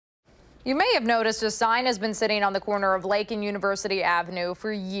You may have noticed a sign has been sitting on the corner of Lake and University Avenue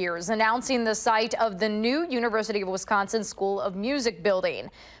for years, announcing the site of the new University of Wisconsin School of Music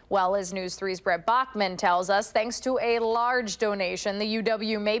building. Well, as News 3's Brett Bachman tells us, thanks to a large donation, the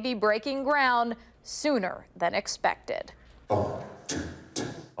UW may be breaking ground sooner than expected.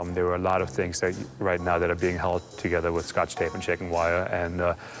 There are a lot of things that right now that are being held together with Scotch tape and chicken wire, and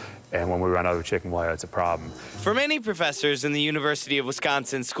when we run out of chicken wire, it's a problem. For many professors in the University of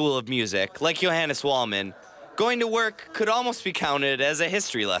Wisconsin School of Music, like Johannes Wallman, going to work could almost be counted as a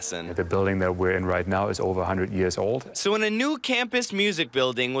history lesson. The building that we're in right now is over 100 years old. So when a new campus music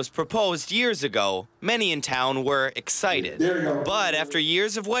building was proposed years ago, many in town were excited. But after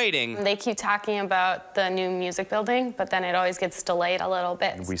years of waiting... They keep talking about the new music building, but then it always gets delayed a little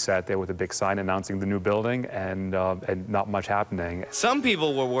bit. We sat there with a big sign announcing the new building and not much happening. Some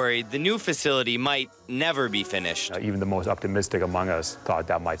people were worried the new facility might never be finished. Even the most optimistic among us thought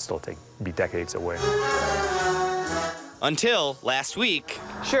that might still be decades away. Until last week.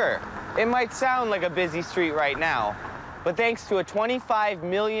 Sure, it might sound like a busy street right now, but thanks to a $25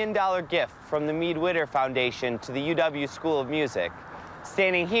 million gift from the Mead Witter Foundation to the UW School of Music,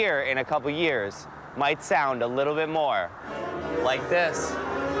 standing here in a couple years might sound a little bit more like this.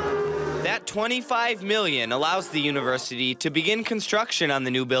 That $25 million allows the university to begin construction on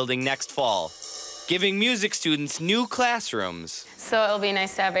the new building next fall, giving music students new classrooms. So it'll be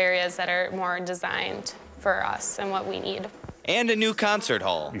nice to have areas that are more designed for us and what we need. And a new concert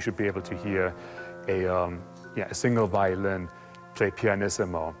hall. You should be able to hear a single violin play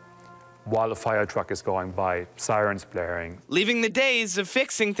pianissimo while a fire truck is going by, sirens blaring. Leaving the days of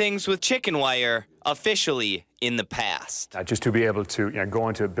fixing things with chicken wire officially in the past. Just to be able to go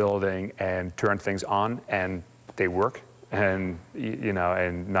into a building and turn things on and they work, and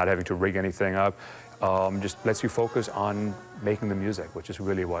and not having to rig anything up, just lets you focus on making the music, which is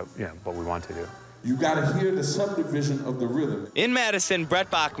really what we want to do. You gotta hear the subdivision of the rhythm. In Madison, Brett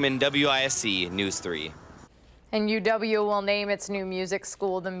Bachman, WISC News 3. And UW will name its new music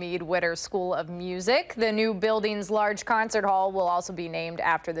school the Mead Witter School of Music. The new building's large concert hall will also be named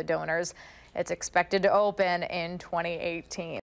after the donors. It's expected to open in 2018.